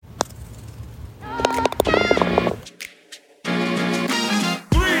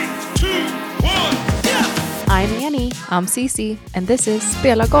Annie. I'm Cece, and this is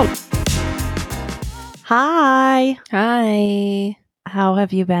Spela Golf. Hi. Hi. How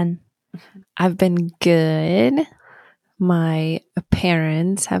have you been? I've been good. My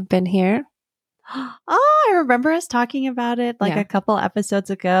parents have been here. Oh, I remember us talking about it a couple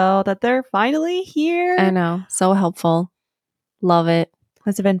episodes ago that they're finally here. I know. So helpful. Love it.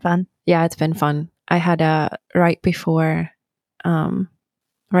 Has it been fun? Yeah, it's been fun. I had right before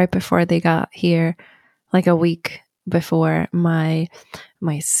they got here, like a week before, my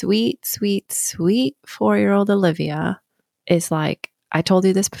sweet 4-year-old Olivia is like, I told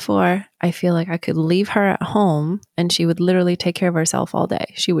you this before, I feel like I could leave her at home and she would literally take care of herself all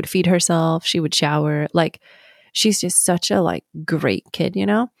day. She would feed herself, she would shower. Like, she's just such a great kid, you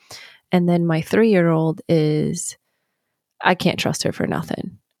know? And then my 3-year-old is, I can't trust her for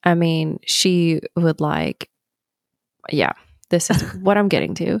nothing. I mean, she would this is what I'm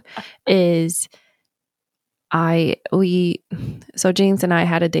getting to is so James and I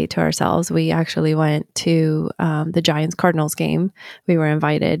had a date to ourselves. We actually went to the Giants-Cardinals game. We were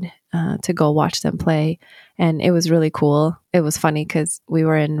invited to go watch them play, and it was really cool. It was funny because we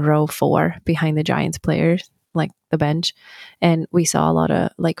were in row 4 behind the Giants players, like the bench, and we saw a lot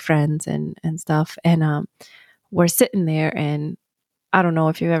of friends and stuff. And we're sitting there, and I don't know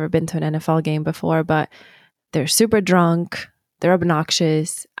if you've ever been to an NFL game before, but they're super drunk. They're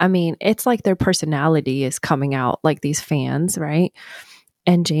obnoxious. I mean, it's like their personality is coming out, like these fans, right?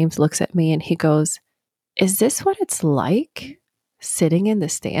 And James looks at me and he goes, "Is this what it's like sitting in the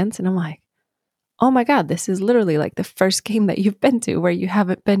stands?" And I'm like, "Oh my God, this is literally like the first game that you've been to where you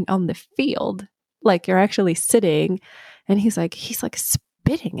haven't been on the field. Like you're actually sitting." And he's like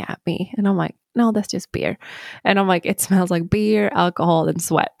spitting at me. And I'm like, "No, that's just beer." And I'm like, "It smells like beer, alcohol, and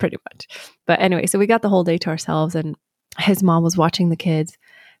sweat pretty much." But anyway, so we got the whole day to ourselves, and his mom was watching the kids,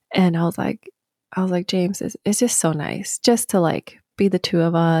 and I was like, "James, it's just so nice just to be the two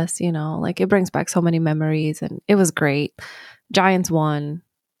of us, you know, it brings back so many memories." And it was great. Giants won,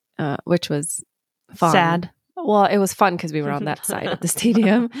 which was fun. Sad. Well, it was fun because we were on that side of the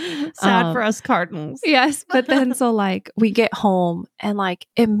stadium. Sad for us Cardinals. Yes. But then we get home, and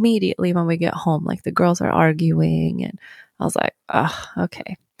immediately when we get home, the girls are arguing, and I was like, "Oh,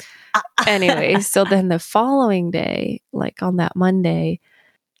 okay." Anyway, so then the following day, on that Monday,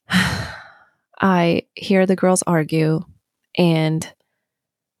 I hear the girls argue, and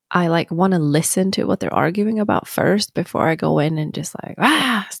I want to listen to what they're arguing about first before I go in and just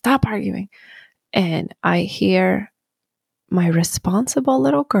stop arguing. And I hear my responsible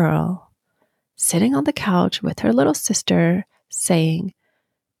little girl sitting on the couch with her little sister saying,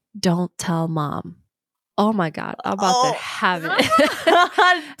 "Don't tell mom." Oh my God, I'm about to have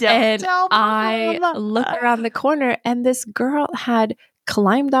it. And I look around the corner, and this girl had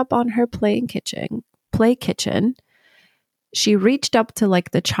climbed up on her play kitchen. She reached up to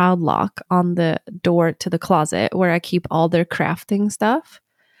the child lock on the door to the closet where I keep all their crafting stuff.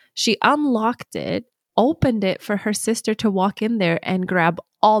 She unlocked it, opened it for her sister to walk in there and grab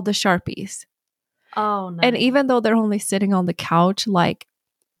all the Sharpies. Oh no. And even though they're only sitting on the couch,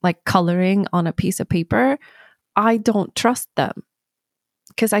 coloring on a piece of paper, I don't trust them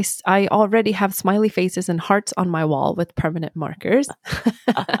because I already have smiley faces and hearts on my wall with permanent markers.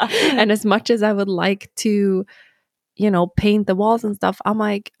 And as much as I would like to, paint the walls and stuff, I'm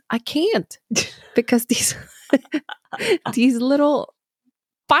like, I can't because these little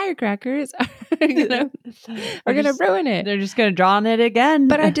firecrackers are gonna ruin it. They're just gonna draw on it again.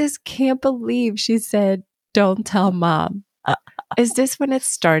 But I just can't believe she said, "Don't tell mom." Is this when it's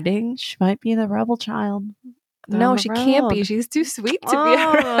starting? She might be the rebel child. No, she can't be. She's too sweet to be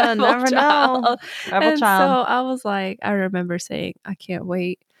a rebel child. Rebel child. So I was like, I remember saying, I can't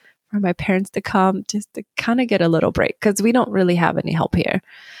wait for my parents to come just to kind of get a little break because we don't really have any help here.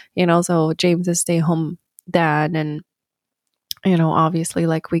 So James is stay-home dad, and obviously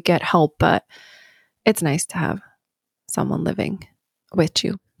we get help, but it's nice to have someone living with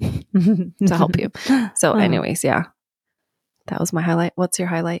you to help you. So anyways, yeah. That was my highlight. What's your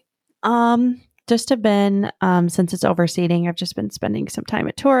highlight? Just have been, since it's overseeding, I've just been spending some time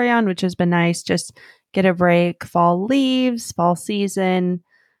at Torion, which has been nice. Just get a break, fall leaves, fall season.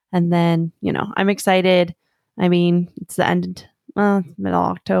 And then, I'm excited. I mean, it's the end of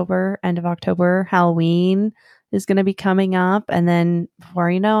October. Halloween is going to be coming up. And then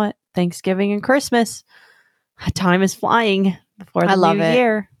before you know it, Thanksgiving and Christmas. Time is flying before the new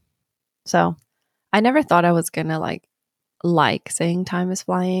year. So I never thought I was going to like saying time is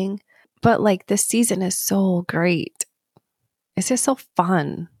flying, but this season is so great. It's just so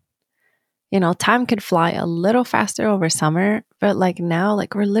fun. Time could fly a little faster over summer, but now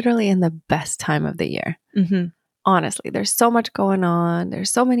we're literally in the best time of the year. Mm-hmm. honestly, there's so much going on. There's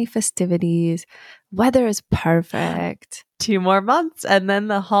so many festivities. Weather is perfect. 2 more months and then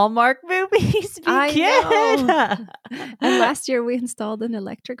the Hallmark movies begin. I know. And last year we installed an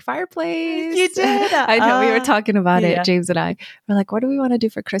electric fireplace. You did? I know. We were talking about yeah. it, James and I. We're like, what do we want to do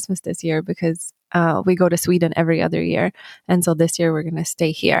for Christmas this year? Because we go to Sweden every other year. And so this year we're going to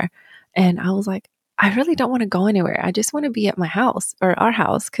stay here. And I was like, I really don't want to go anywhere. I just want to be at my house or our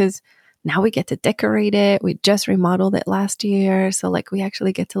house because now we get to decorate it. We just remodeled it last year. So like we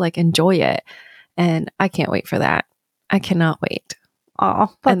actually get to like enjoy it. And I can't wait for that. I cannot wait.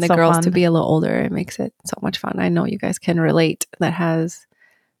 Oh, and the so girls fun. to be a little older, it makes it so much fun. I know you guys can relate that has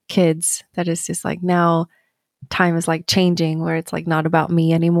kids that is just like now time is like changing where it's like not about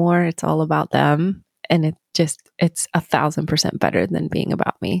me anymore. It's all about them. And it's 1,000% better than being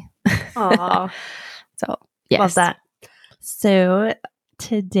about me. Aw. So yes. Love that. So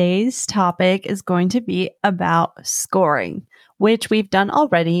today's topic is going to be about scoring, which we've done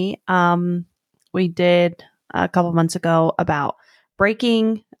already. We did a couple months ago about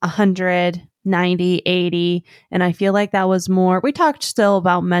breaking 100, 90, 80. And I feel like that was more, we talked still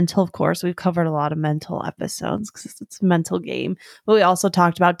about mental, of course. We've covered a lot of mental episodes because it's a mental game. But we also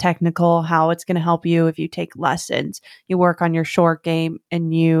talked about technical, how it's going to help you if you take lessons, you work on your short game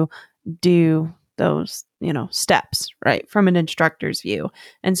and you do those, steps, right, from an instructor's view.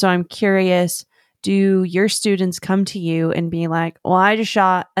 And so I'm curious, do your students come to you and be like, well, I just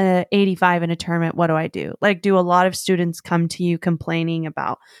shot 85 in a tournament. What do I do? Like, do a lot of students come to you complaining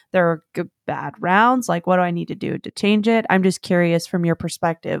about their bad rounds? Like, what do I need to do to change it? I'm just curious from your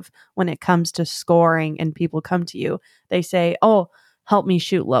perspective when it comes to scoring and people come to you, they say, oh, help me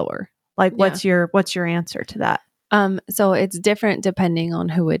shoot lower. Like, what's your answer to that? So it's different depending on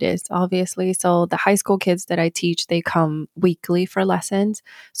who it is, obviously. So the high school kids that I teach, they come weekly for lessons.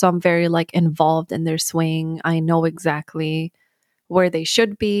 So I'm very like involved in their swing. I know exactly where they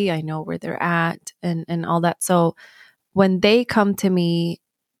should be. I know where they're at and all that. So when they come to me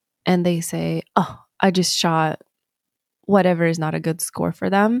and they say, oh, I just shot whatever is not a good score for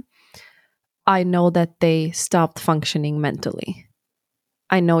them, I know that they stopped functioning mentally.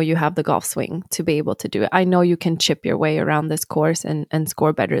 I know you have the golf swing to be able to do it. I know you can chip your way around this course and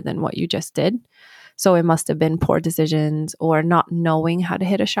score better than what you just did. So it must have been poor decisions or not knowing how to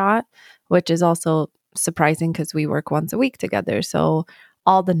hit a shot, which is also surprising because we work once a week together. So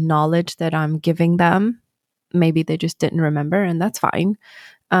all the knowledge that I'm giving them, maybe they just didn't remember, and that's fine.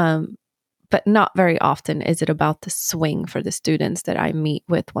 But not very often is it about the swing for the students that I meet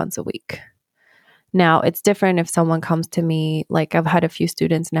with once a week. Now, it's different if someone comes to me, like I've had a few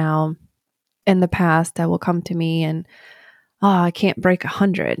students now in the past that will come to me and, oh, I can't break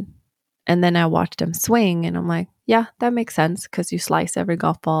 100. And then I watch them swing and I'm like, yeah, that makes sense because you slice every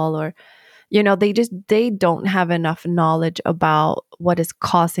golf ball or, they don't have enough knowledge about what is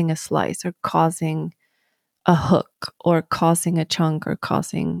causing a slice or causing a hook or causing a chunk or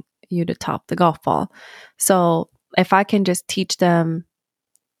causing you to top the golf ball. So if I can just teach them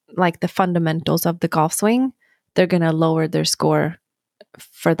like the fundamentals of the golf swing, they're going to lower their score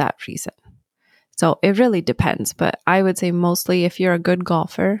for that reason. So it really depends. But I would say mostly if you're a good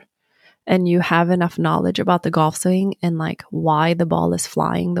golfer and you have enough knowledge about the golf swing and like why the ball is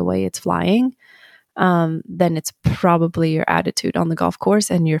flying the way it's flying, then it's probably your attitude on the golf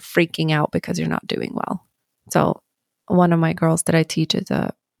course and you're freaking out because you're not doing well. So one of my girls that I teach is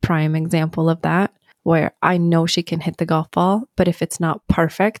a prime example of that, where I know she can hit the golf ball, but if it's not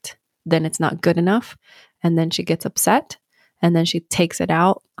perfect, then it's not good enough. And then she gets upset and then she takes it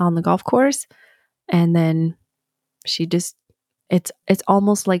out on the golf course. And then she just, it's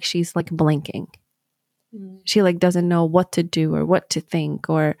almost like she's like blinking. She like doesn't know what to do or what to think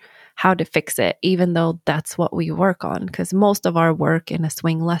or how to fix it, even though that's what we work on. Because most of our work in a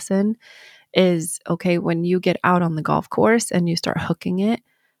swing lesson is, okay, when you get out on the golf course and you start hooking it,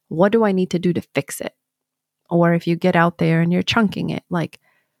 what do I need to do to fix it? Or if you get out there and you're chunking it, like,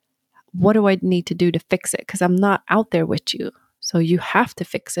 what do I need to do to fix it? Because I'm not out there with you. So you have to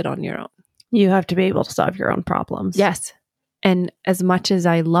fix it on your own. You have to be able to solve your own problems. Yes. And as much as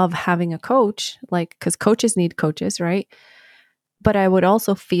I love having a coach, like, because coaches need coaches, right? But I would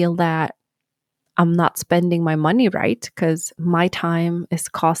also feel that I'm not spending my money right because my time is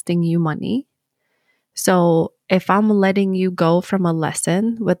costing you money. So if I'm letting you go from a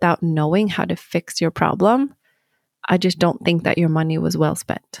lesson without knowing how to fix your problem, I just don't think that your money was well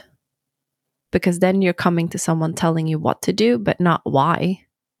spent. Because then you're coming to someone telling you what to do, but not why.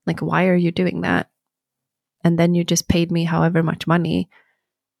 Like, why are you doing that? And then you just paid me however much money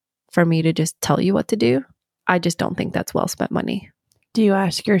for me to just tell you what to do. I just don't think that's well spent money. Do you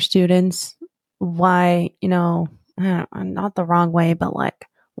ask your students why, not the wrong way, but like,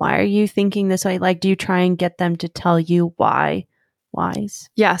 why are you thinking this way? Like, do you try and get them to tell you whys?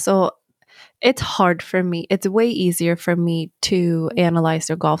 Yeah. So it's hard for me. It's way easier for me to analyze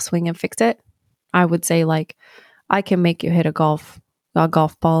their golf swing and fix it. I would say like I can make you hit a golf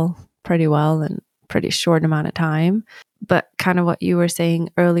ball pretty well in pretty short amount of time. But kind of what you were saying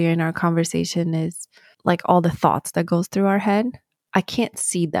earlier in our conversation is like all the thoughts that goes through our head. I can't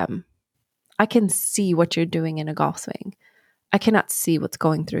see them. I can see what you're doing in a golf swing. I cannot see what's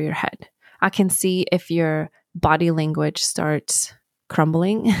going through your head. I can see if your body language starts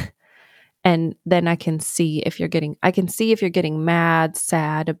crumbling. And then I can see if you're getting mad,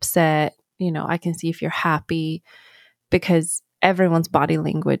 sad, upset. I can see if you're happy, because everyone's body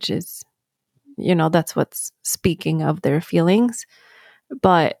language is, that's what's speaking of their feelings.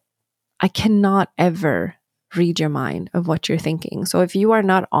 But I cannot ever read your mind of what you're thinking. So if you are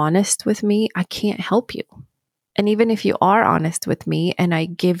not honest with me, I can't help you. And even if you are honest with me and I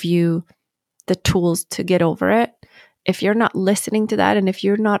give you the tools to get over it, if you're not listening to that and if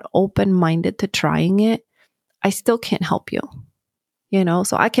you're not open-minded to trying it, I still can't help you.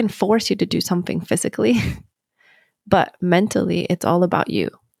 So I can force you to do something physically, but mentally it's all about you.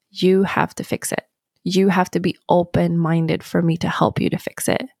 You have to fix it. You have to be open-minded for me to help you to fix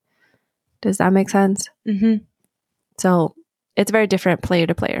it. Does that make sense? Mm-hmm. So it's very different player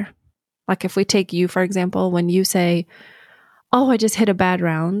to player. Like if we take you, for example, when you say, oh, I just hit a bad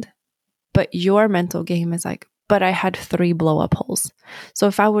round, but your mental game is like, but I had 3 blow-up holes. So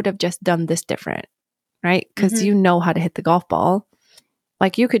if I would have just done this different, right? Because you know how to hit the golf ball.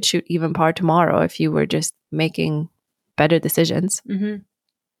 Like you could shoot even par tomorrow if you were just making better decisions,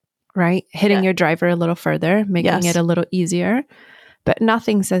 right? Hitting your driver a little further, making it a little easier. But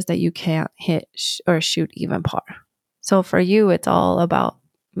nothing says that you can't hit or shoot even par. So for you, it's all about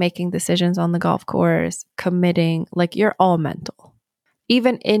making decisions on the golf course, committing, like you're all mental.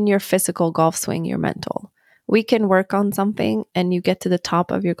 Even in your physical golf swing, you're mental. We can work on something and you get to the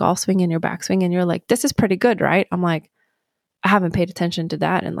top of your golf swing and your backswing and you're like, this is pretty good, right? I'm like, I haven't paid attention to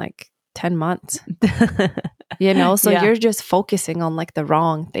that in like 10 months. So you're just focusing on like the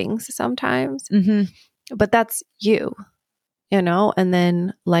wrong things sometimes. But that's you. And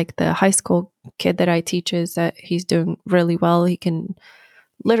then like the high school kid that I teach is that he's doing really well. He can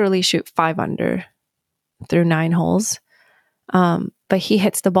literally shoot 5 under through 9 holes. But he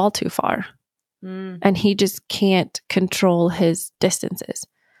hits the ball too far and he just can't control his distances.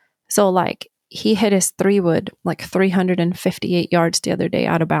 So like he hit his 3-wood like 358 yards the other day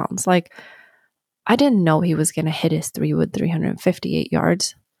out of bounds. Like I didn't know he was going to hit his 3-wood 358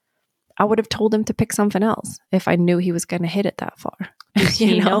 yards. I would have told him to pick something else if I knew he was going to hit it that far. Does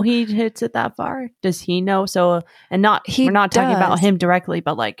he know he hits it that far? Does he know? So, and we're not talking about him directly,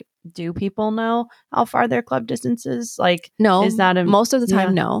 but like, do people know how far their club distance is? Like, no, is that most of the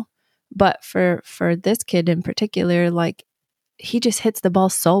time, no. But for this kid in particular, like he just hits the ball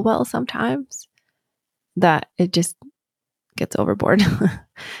so well sometimes that it just gets overboard.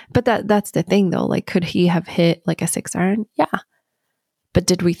 But that's the thing though. Like, could he have hit like a 6-iron? Yeah. But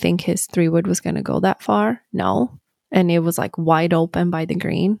did we think his 3-wood was going to go that far? No. And it was like wide open by the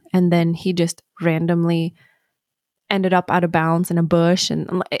green. And then he just randomly ended up out of bounds in a bush.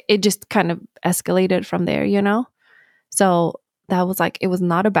 And it just kind of escalated from there, So that was like, it was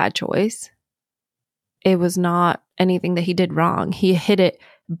not a bad choice. It was not anything that he did wrong. He hit it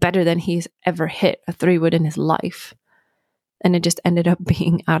better than he's ever hit a 3-wood in his life. And it just ended up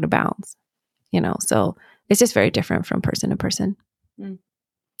being out of bounds, So it's just very different from person to person.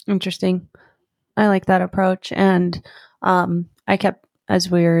 Interesting. I like that approach. And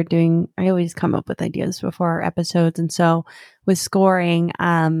as we were doing, I always come up with ideas before our episodes. And so with scoring,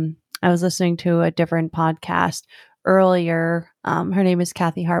 I was listening to a different podcast earlier. Her name is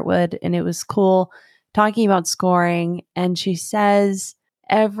Kathy Hartwood, and it was cool talking about scoring. And she says,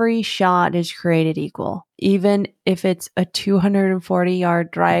 every shot is created equal, even if it's a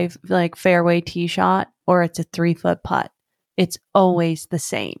 240-yard drive, like fairway tee shot, or it's a 3-foot putt. It's always the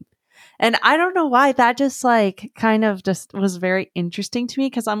same. And I don't know why that just like kind of just was very interesting to me,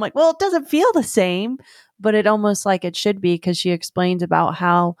 because I'm like, well, it doesn't feel the same, but it almost like it should be, because she explains about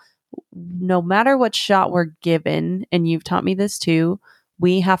how no matter what shot we're given, and you've taught me this too,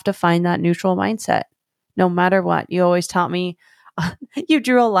 we have to find that neutral mindset no matter what. You always taught me, you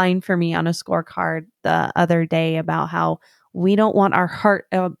drew a line for me on a scorecard the other day about how we don't want our heart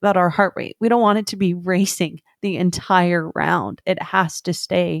rate. We don't want it to be racing the entire round. It has to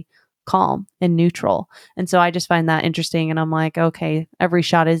stay calm and neutral. And so I just find that interesting. And I'm like, okay, every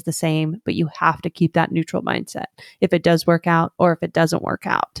shot is the same, but you have to keep that neutral mindset if it does work out or if it doesn't work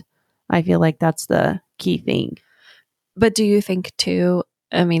out. I feel like that's the key thing. But do you think too,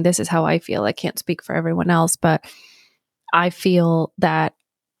 I mean, this is how I feel. I can't speak for everyone else, but I feel that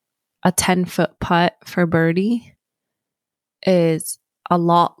a 10-foot putt for birdie is a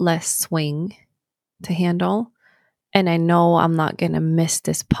lot less swing to handle. And I know I'm not going to miss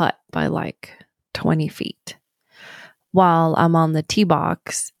this putt by like 20 feet while I'm on the tee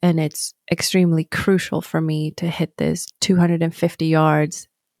box. And it's extremely crucial for me to hit this 250 yards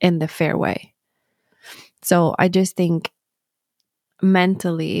in the fairway. So I just think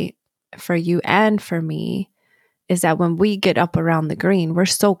mentally for you and for me is that when we get up around the green, we're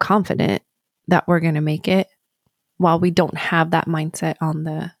so confident that we're going to make it while we don't have that mindset on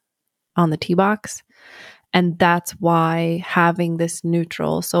the tee box. And that's why having this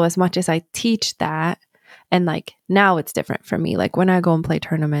neutral. So as much as I teach that, and like now it's different for me. Like when I go and play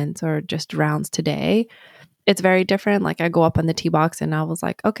tournaments or just rounds today, it's very different. Like I go up on the tee box and I was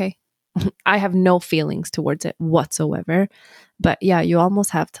like, okay, I have no feelings towards it whatsoever. But yeah, you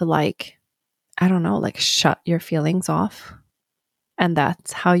almost have to like, I don't know, like shut your feelings off. And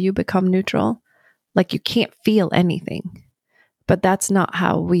that's how you become neutral. Like you can't feel anything, but that's not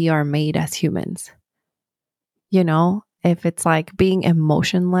how we are made as humans. You know, if it's like being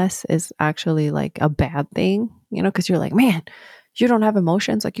emotionless is actually like a bad thing, you know, because you're like, man, you don't have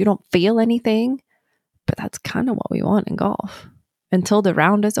emotions, like you don't feel anything. But that's kind of what we want in golf until the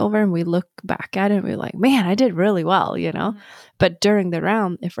round is over and we look back at it and we're like, man, I did really well, you know? But during the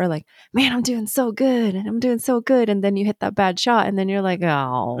round, if we're like, man, I'm doing so good and I'm doing so good. And then you hit that bad shot and then you're like,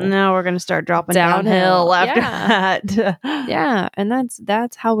 oh, now we're going to start dropping downhill after that. Yeah. And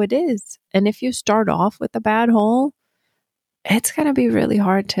that's how it is. And if you start off with a bad hole, it's going to be really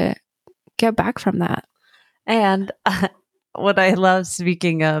hard to get back from that. And what I love,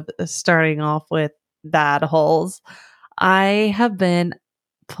 speaking of starting off with bad holes, I have been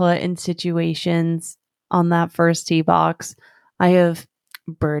put in situations on that first tee box. I have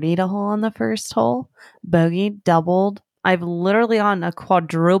birdied a hole on the first hole, bogeyed, doubled. I've literally on a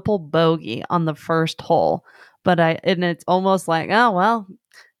quadruple bogey on the first hole, and it's almost like, oh, well,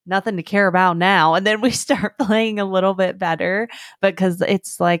 nothing to care about now. And then we start playing a little bit better because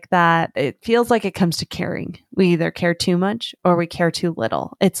it's like that. It feels like it comes to caring. We either care too much or we care too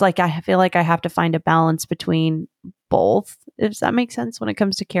little. It's like I feel like I have to find a balance between both, if that makes sense, when it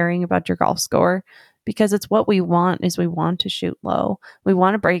comes to caring about your golf score, because it's what we want is we want to shoot low. We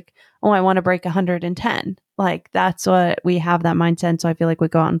want to break. Oh, I want to break 110. Like that's what we have that mindset. So I feel like we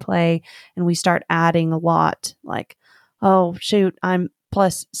go out and play and we start adding a lot like, oh shoot, I'm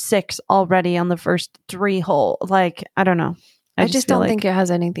 +6 already on the first 3 hole. Like, I don't know. I just don't think it has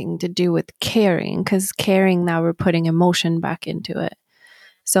anything to do with caring, because caring, now we're putting emotion back into it.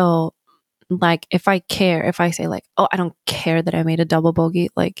 So like if I care, if I say like, oh, I don't care that I made a double bogey,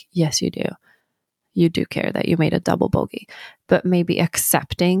 like, yes, you do. You do care that you made a double bogey, but maybe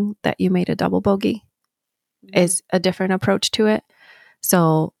accepting that you made a double bogey is a different approach to it.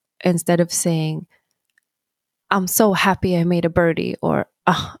 So instead of saying, I'm so happy I made a birdie, or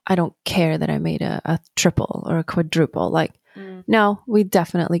oh, I don't care that I made a triple or a quadruple. Like, no, we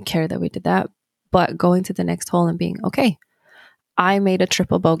definitely care that we did that. But going to the next hole and being, okay, I made a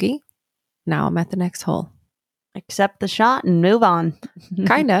triple bogey. Now I'm at the next hole. Accept the shot and move on.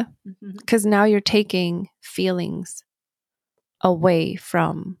 Kind of. Because now you're taking feelings away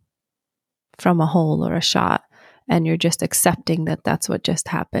from a hole or a shot. And you're just accepting that that's what just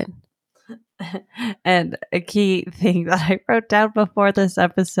happened. And a key thing that I wrote down before this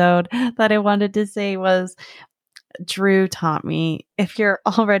episode that I wanted to say was, Drew taught me, if you're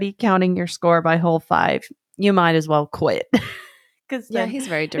already counting your score by hole 5, you might as well quit. Yeah, he's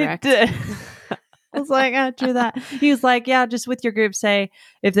very direct. I was like, Drew that. He was like, yeah, just with your group, say,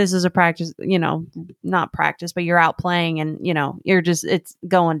 if this is a practice, you know, not practice, but you're out playing and, you know, it's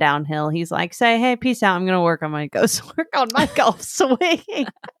going downhill. He's like, say, hey, peace out. I'm going to work on my golf swing.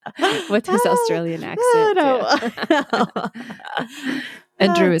 With his Australian accent.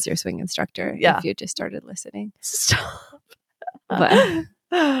 And Drew is your swing instructor. Yeah. If you just started listening. Stop. But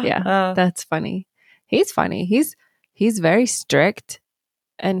yeah, that's funny. He's funny. He's very strict.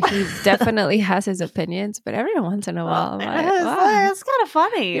 And he definitely has his opinions, but every once in a while, I'm like, wow, it's kind of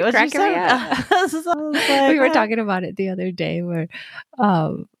funny. You're cracking me up. We were talking about it the other day where,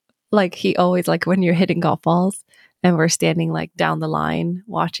 like he always, like when you're hitting golf balls and we're standing like down the line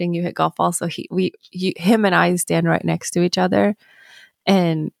watching you hit golf balls. So him and I stand right next to each other,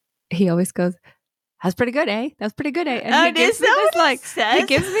 and he always goes, "That's pretty good, eh? That's pretty good, eh?" And he gives me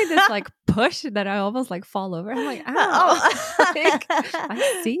this like push that I almost like fall over. I'm like, ow. Oh. Like,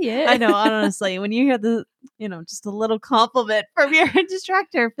 I see it. I know, honestly, when you hear the, just a little compliment from your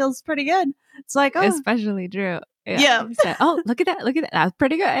distractor, it feels pretty good. It's like, oh, Especially Drew. yeah. He said, oh, look at that. Look at that. That was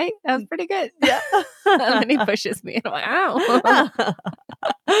pretty good. Hey, that was pretty good. Yeah. And then he pushes me and I'm like, ow.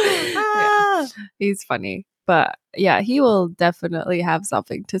 Yeah. He's funny. But yeah, he will definitely have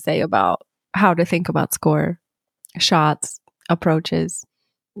something to say about how to think about score, shots, approaches.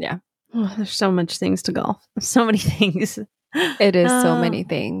 Yeah. Oh, there's so much things to golf. So many things. It is so many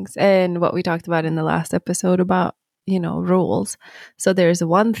things. And what we talked about in the last episode about, rules. So there's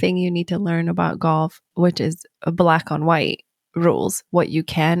one thing you need to learn about golf, which is a black on white rules, what you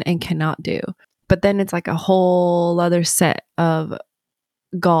can and cannot do. But then it's like a whole other set of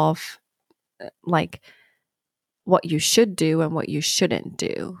golf, like what you should do and what you shouldn't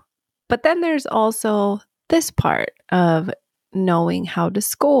do. But then there's also this part of knowing how to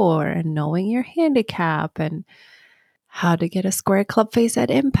score and knowing your handicap and how to get a square club face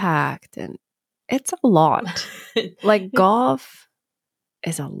at impact. And it's a lot. Like golf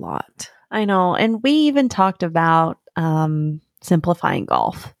is a lot. I know. And we even talked about simplifying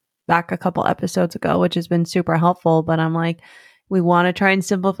golf back a couple episodes ago, which has been super helpful. But I'm like, we want to try and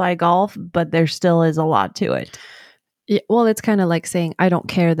simplify golf, but there still is a lot to it. Yeah, well, it's kind of like saying, I don't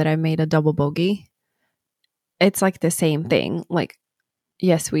care that I made a double bogey. It's like the same thing. Like,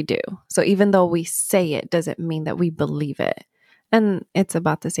 yes, we do. So even though we say it, doesn't mean that we believe it. And it's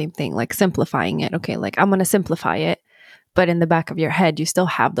about the same thing, like simplifying it. Okay, like I'm going to simplify it. But in the back of your head, you still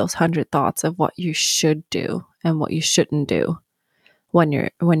have those 100 thoughts of what you should do and what you shouldn't do when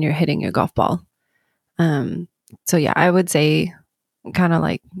you're hitting your golf ball. So yeah, I would say kind of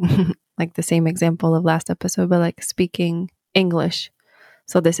like like the same example of last episode, but like speaking English.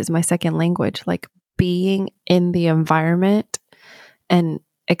 So this is my second language, like being in the environment and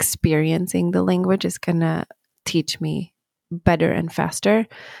experiencing the language is going to teach me better and faster.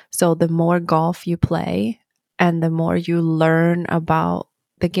 So the more golf you play and the more you learn about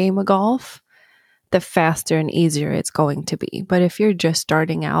the game of golf, the faster and easier it's going to be. But if you're just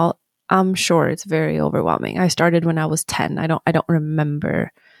starting out, I'm sure it's very overwhelming. I started when I was 10. I don't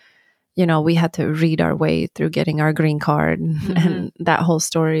remember. We had to read our way through getting our green card and that whole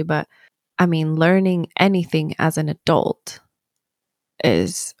story. But I mean, learning anything as an adult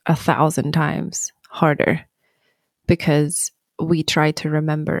is 1,000 times harder because we try to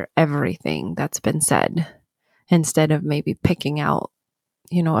remember everything that's been said instead of maybe picking out,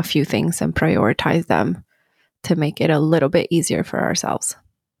 a few things and prioritize them to make it a little bit easier for ourselves.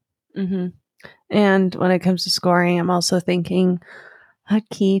 Mm-hmm. And when it comes to scoring, I'm also thinking a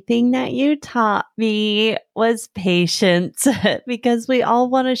key thing that you taught me was patience because we all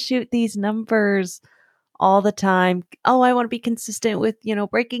want to shoot these numbers all the time. Oh, I want to be consistent with,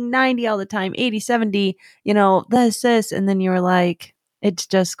 breaking 90 all the time, 80, 70, this. And then you're like, it's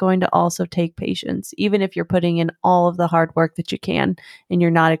just going to also take patience. Even if you're putting in all of the hard work that you can and you're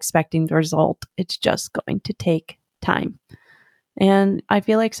not expecting the result, it's just going to take time. And I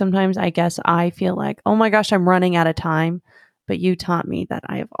feel like sometimes I feel like, oh my gosh, I'm running out of time. But you taught me that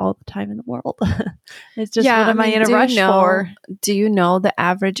I have all the time in the world. It's just, what am I in a rush for? Do you know the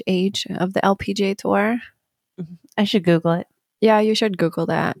average age of the LPGA Tour? I should Google it. Yeah, you should Google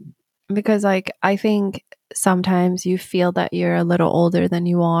that. Because I think sometimes you feel that you're a little older than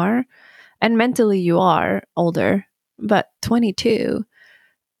you are. And mentally you are older. But 22,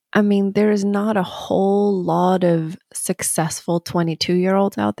 I mean, there is not a whole lot of successful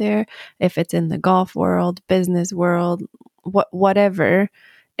 22-year-olds out there. If it's in the golf world, business world, whatever,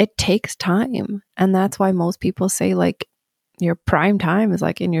 it takes time. And that's why most people say like your prime time is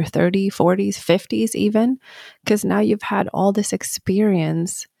like in your 30s, 40s, 50s even, because now you've had all this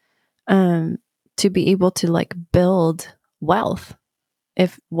experience to be able to like build wealth,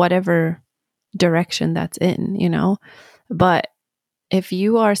 if whatever direction that's in. But if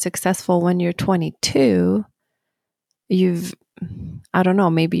you are successful when you're 22, I don't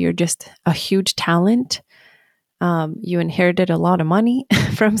know, maybe you're just a huge talent. You inherited a lot of money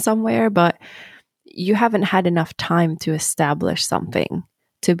from somewhere, but you haven't had enough time to establish something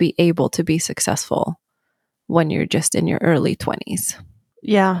to be able to be successful when you're just in your early 20s.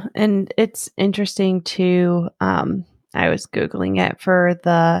 Yeah. And it's interesting too. I was Googling it for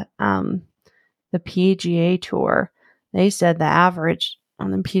the PGA Tour. They said the average on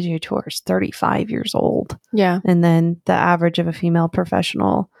the PGA Tour is 35 years old. Yeah. And then the average of a female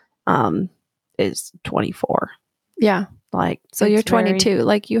professional is 24. Yeah. Like, so you're 22.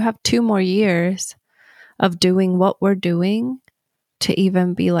 Like you have 2 more years of doing what we're doing to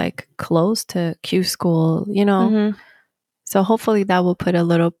even be like close to Q school, Mm-hmm. So hopefully that will put a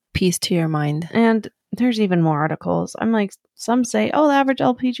little peace to your mind. And there's even more articles. I'm like, some say, oh, the average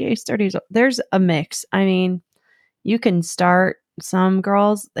LPGA is 30 years old. There's a mix. I mean, you can start, some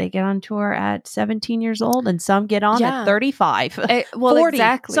girls, they get on tour at 17 years old and some get on at 35. 40.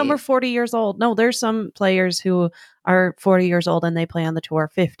 Exactly. Some are 40 years old. No, there's some players who are 40 years old and they play on the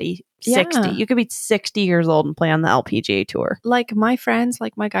tour 50, 60. You could be 60 years old and play on the LPGA tour. Like my friends,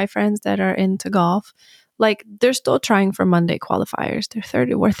 like my guy friends that are into golf, like they're still trying for Monday qualifiers. They're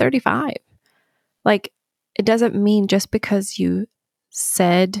 30. We're 35. Like, it doesn't mean just because you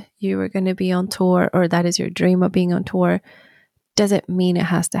said you were going to be on tour or that is your dream of being on tour, doesn't mean it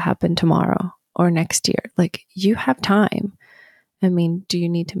has to happen tomorrow or next year. Like, you have time. I mean, do you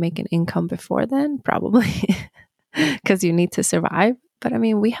need to make an income before then? Probably, because you need to survive. But I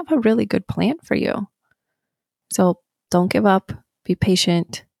mean, we have a really good plan for you. So don't give up, be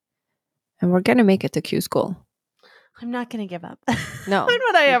patient, and we're going to make it to Q school. I'm not going to give up. No. When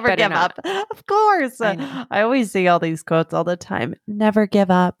would I ever give up? Of course. I always see all these quotes all the time. Never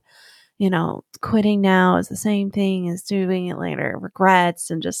give up. You know, quitting now is the same thing as doing it later. Regrets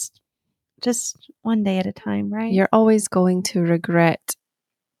and just one day at a time, right? You're always going to regret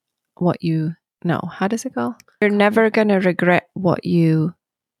what you... No, how does it go? You're never going to regret what you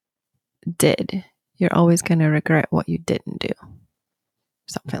did. You're always going to regret what you didn't do.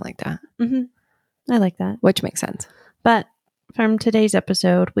 Something like that. Mm-hmm. I like that. Which makes sense. But from today's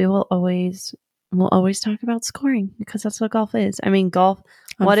episode, we'll always talk about scoring because that's what golf is. I mean, golf,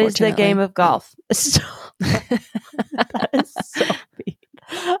 what is the game of golf? That is so mean.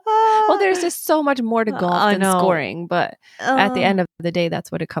 Well, there's just so much more to golf than scoring, but at the end of the day,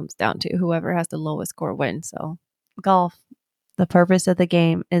 that's what it comes down to. Whoever has the lowest score wins. So golf, the purpose of the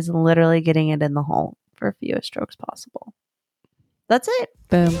game is literally getting it in the hole for fewest strokes possible. That's it.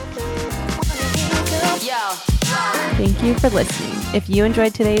 Boom. Thank you for listening. If you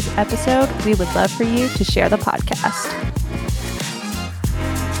enjoyed today's episode, we would love for you to share the podcast.